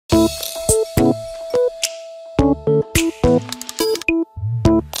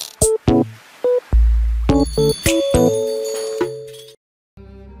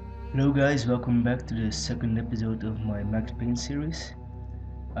guys, welcome back to the second episode of my Max Payne series.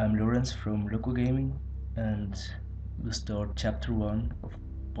 I'm Lorenz from LocoGaming and we'll start chapter 1 of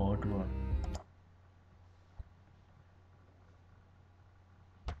part 1.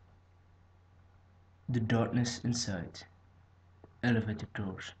 The darkness inside. Elevator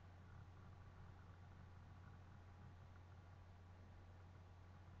doors.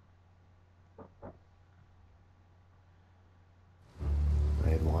 I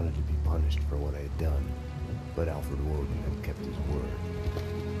had wanted to be punished for what I had done, but Alfred Woden had kept his word.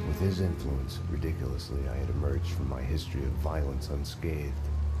 With his influence, ridiculously, I had emerged from my history of violence unscathed.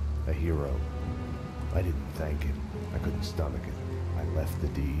 A hero. I didn't thank him. I couldn't stomach it. I left the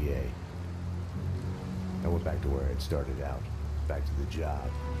DEA. I went back to where I had started out. Back to the job.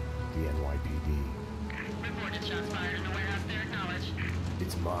 The NYPD. Reported shots fired in the warehouse there, acknowledged.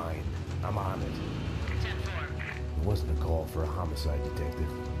 It's mine. I'm on it. 10-4. It wasn't a call for a homicide detective,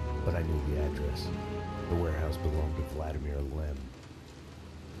 but I knew the address. The warehouse belonged to Vladimir Lem.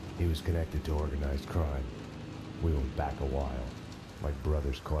 He was connected to organized crime. We went back a while, like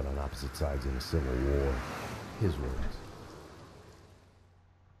brothers caught on opposite sides in a civil war. His words.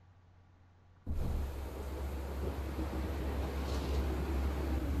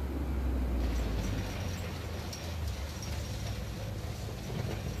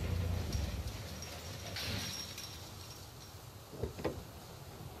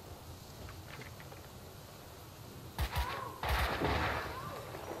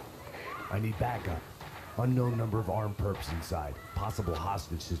 I need backup. Unknown number of armed perps inside. Possible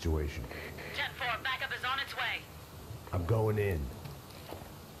hostage situation. 10-4, backup is on its way. I'm going in.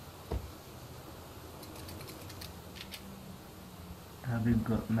 Have we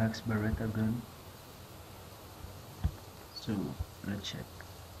got Max Beretta gun? So let's check.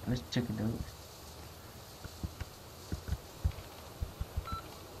 Let's check it out.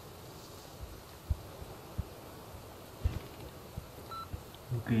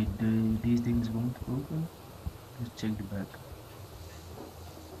 Okay, these things won't open. Let's check the back.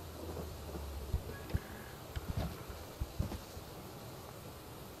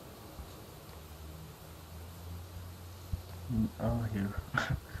 Oh, here.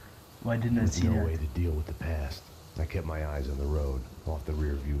 Why didn't I see no that? way to deal with the past. I kept my eyes on the road, off the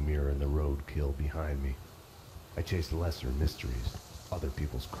rearview mirror and the roadkill behind me. I chased lesser mysteries, other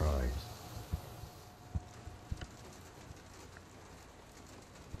people's crimes.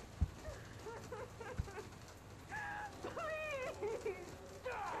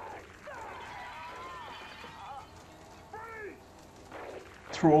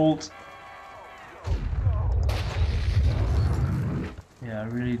 Trolled. Yeah, I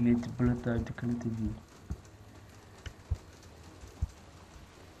really need to bullet out to kill it with you.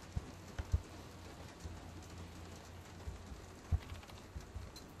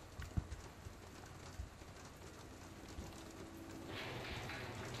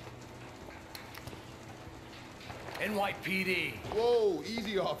 NYPD! Whoa,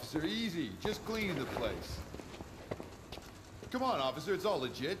 easy, officer, easy. Just cleaning the place. Come on, officer, it's all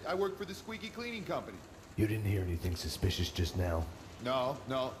legit. I work for the Squeaky Cleaning Company. You didn't hear anything suspicious just now? No.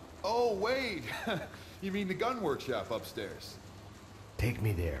 Oh, wait. You mean the gun workshop upstairs? Take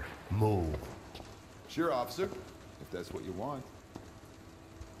me there. Move. Sure, officer, if that's what you want.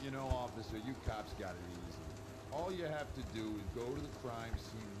 You know, officer, you cops got it easy. All you have to do is go to the crime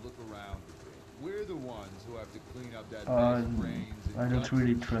scene and look around a bit. We're the ones who have to clean up that mess of brains and I don't guts.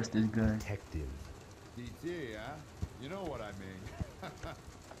 really trust this guy. Detective. DT, huh? You know what I mean.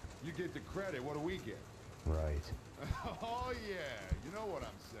 You get the credit, what do we get? Right. Oh yeah, you know what I'm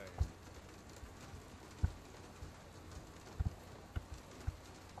saying.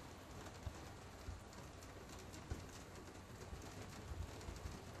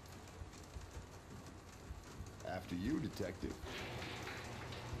 After you, detective.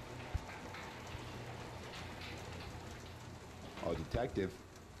 Oh, detective,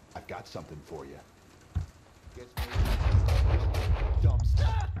 I've got something for you. Gets me dumb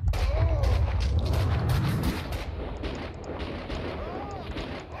stuff.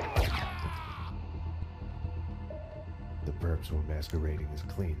 The perps were masquerading as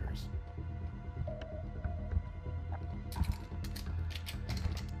cleaners.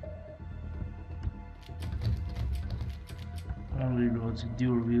 Only roads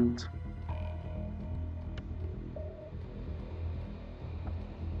dual wield.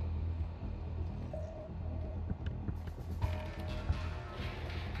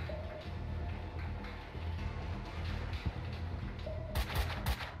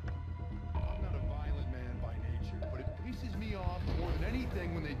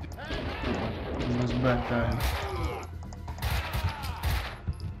 Anything when they do. It was bad time.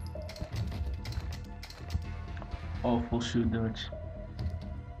 Awful shoot dodge.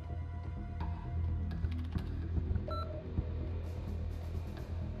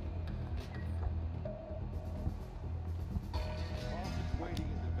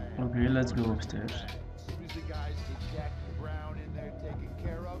 Okay, let's go upstairs. As soon as the guys get Jack Brown in there taken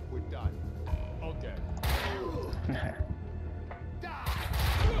care of, we're done. Okay.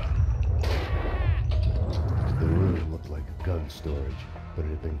 The room looked like gun storage, but it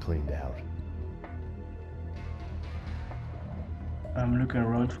had been cleaned out. I'm looking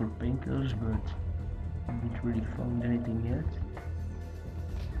around for painkillers, but I haven't really found anything yet.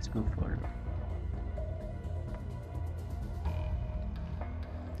 Let's go further.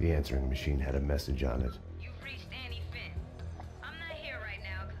 The answering machine had a message on it. You've reached Annie Finn. I'm not here right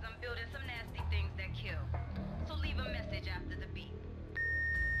now because I'm building some nasty things that kill. So leave a message after the beep.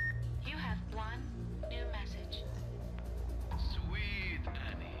 You have one new message. Sweet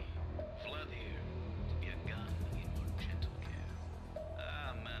Annie. Flood here to be a gun in your gentle care.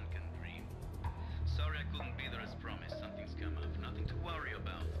 Ah, man can dream. Sorry I couldn't be there as promised. Something's come up. Nothing to worry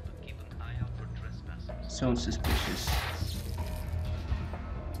about, but keep an eye out for trespassers. Sounds suspicious.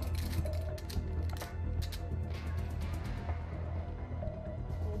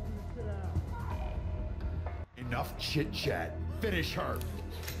 Enough chit chat. Finish her.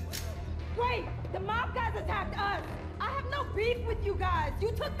 Wait! The mob guys attacked us! I have no beef with you guys! You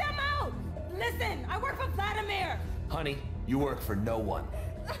took them out! Listen, I work for Vladimir! Honey, you work for no one.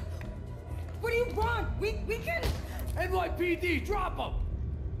 What do you want? We can... NYPD, drop him!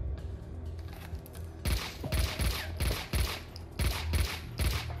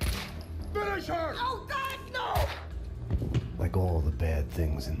 Finish her! Oh God, no! Like all the bad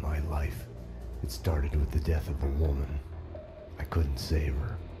things in my life, it started with the death of a woman. I couldn't save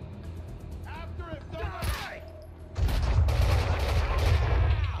her. After him, die!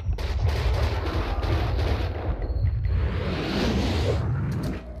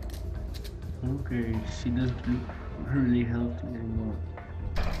 Okay, she doesn't look really healthy anymore.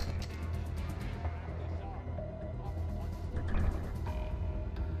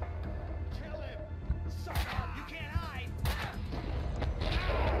 Kill him! Sucker! You can't hide!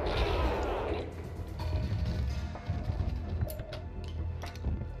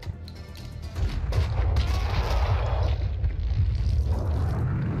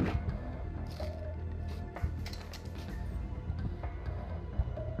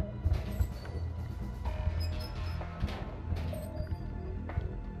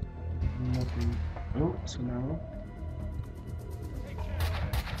 Nothing. Oh, so now.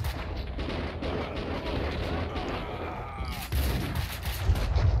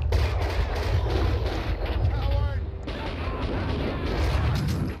 Coward!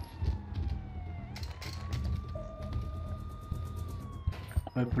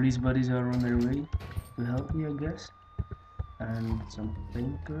 My police buddies are on their way to help me, I guess. And some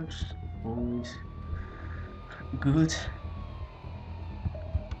painkillers, always good.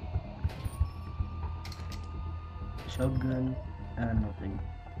 Shotgun and nothing.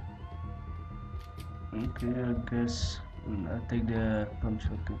 Okay, I guess I'll take the pump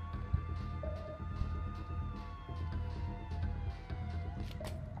shotgun.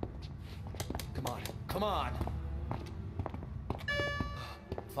 Come on, come on!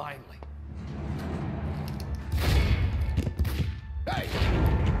 Finally. Hey!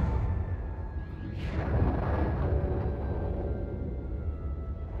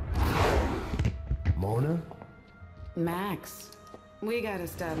 Mona? Max, we gotta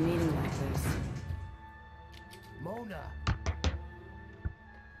stop meeting like this. Mona!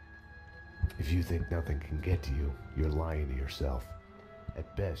 If you think nothing can get to you, you're lying to yourself.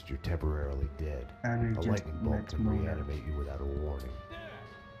 At best, you're temporarily dead. And we A just lightning bolt met can Mona. reanimate you without a warning.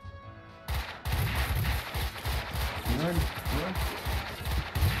 Run, run.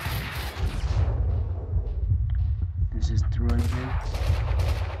 This is the right way.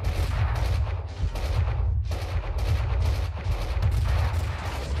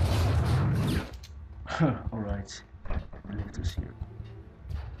 Alright, the lift is here.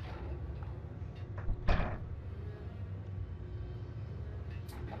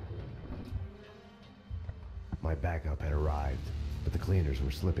 My backup had arrived, but the cleaners were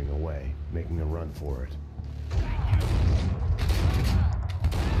slipping away, making a run for it.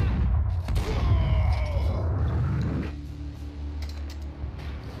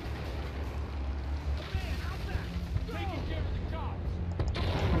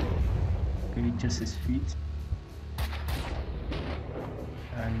 Okay, just his feet.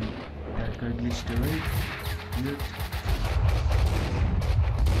 And that guy glitched away. Good.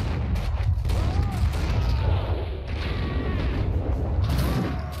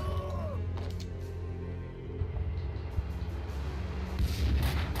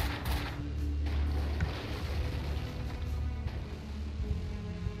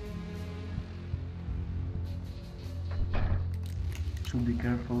 should be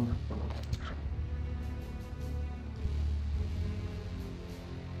careful.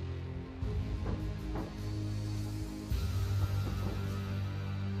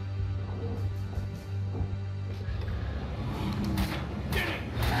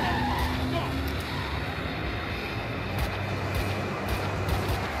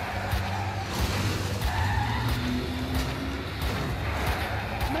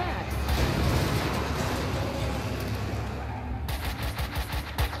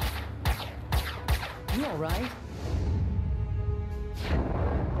 You all right?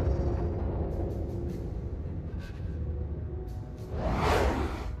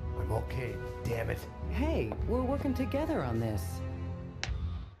 I'm okay, damn it. Hey, we're working together on this.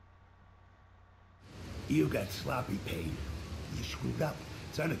 You got sloppy, Payne. You screwed up.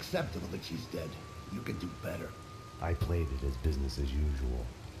 It's unacceptable that she's dead. You can do better. I played it as business as usual.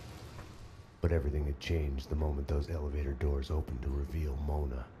 But everything had changed the moment those elevator doors opened to reveal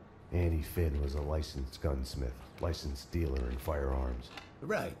Mona. Annie Finn was a licensed gunsmith, licensed dealer in firearms.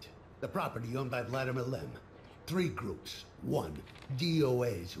 Right. The property owned by Vladimir Lem. 3 groups. 1,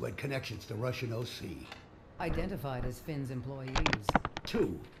 DOAs who had connections to Russian OC. Identified as Finn's employees.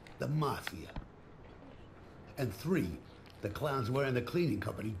 2, the Mafia. And 3, the clowns wearing the cleaning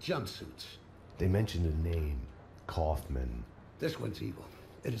company jumpsuits. They mentioned a name, Kaufman. This one's evil.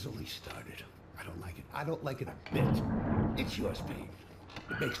 It has only started. I don't like it. I don't like it a bit. It's yours, Payne.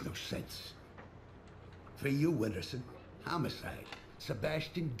 It makes no sense. For you, Winterson, homicide,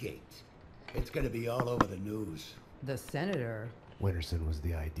 Sebastian Gates. It's gonna be all over the news. The senator. Winterson was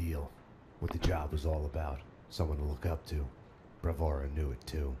the ideal. What the job was all about. Someone to look up to. Bravura knew it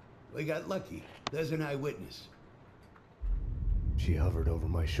too. We got lucky. There's an eyewitness. She hovered over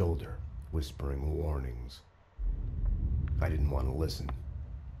my shoulder, whispering warnings. I didn't want to listen.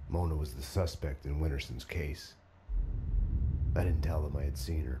 Mona was the suspect in Winterson's case. I didn't tell them I had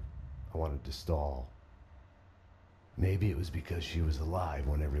seen her. I wanted to stall. Maybe it was because she was alive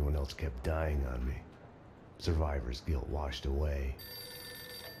when everyone else kept dying on me. Survivor's guilt washed away.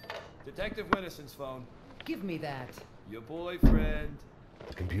 Detective Winterson's phone. Give me that. Your boyfriend.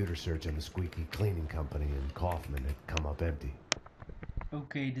 The computer search on the squeaky cleaning company and Kaufman had come up empty.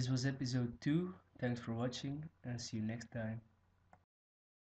 Okay, this was episode 2. Thanks for watching and see you next time.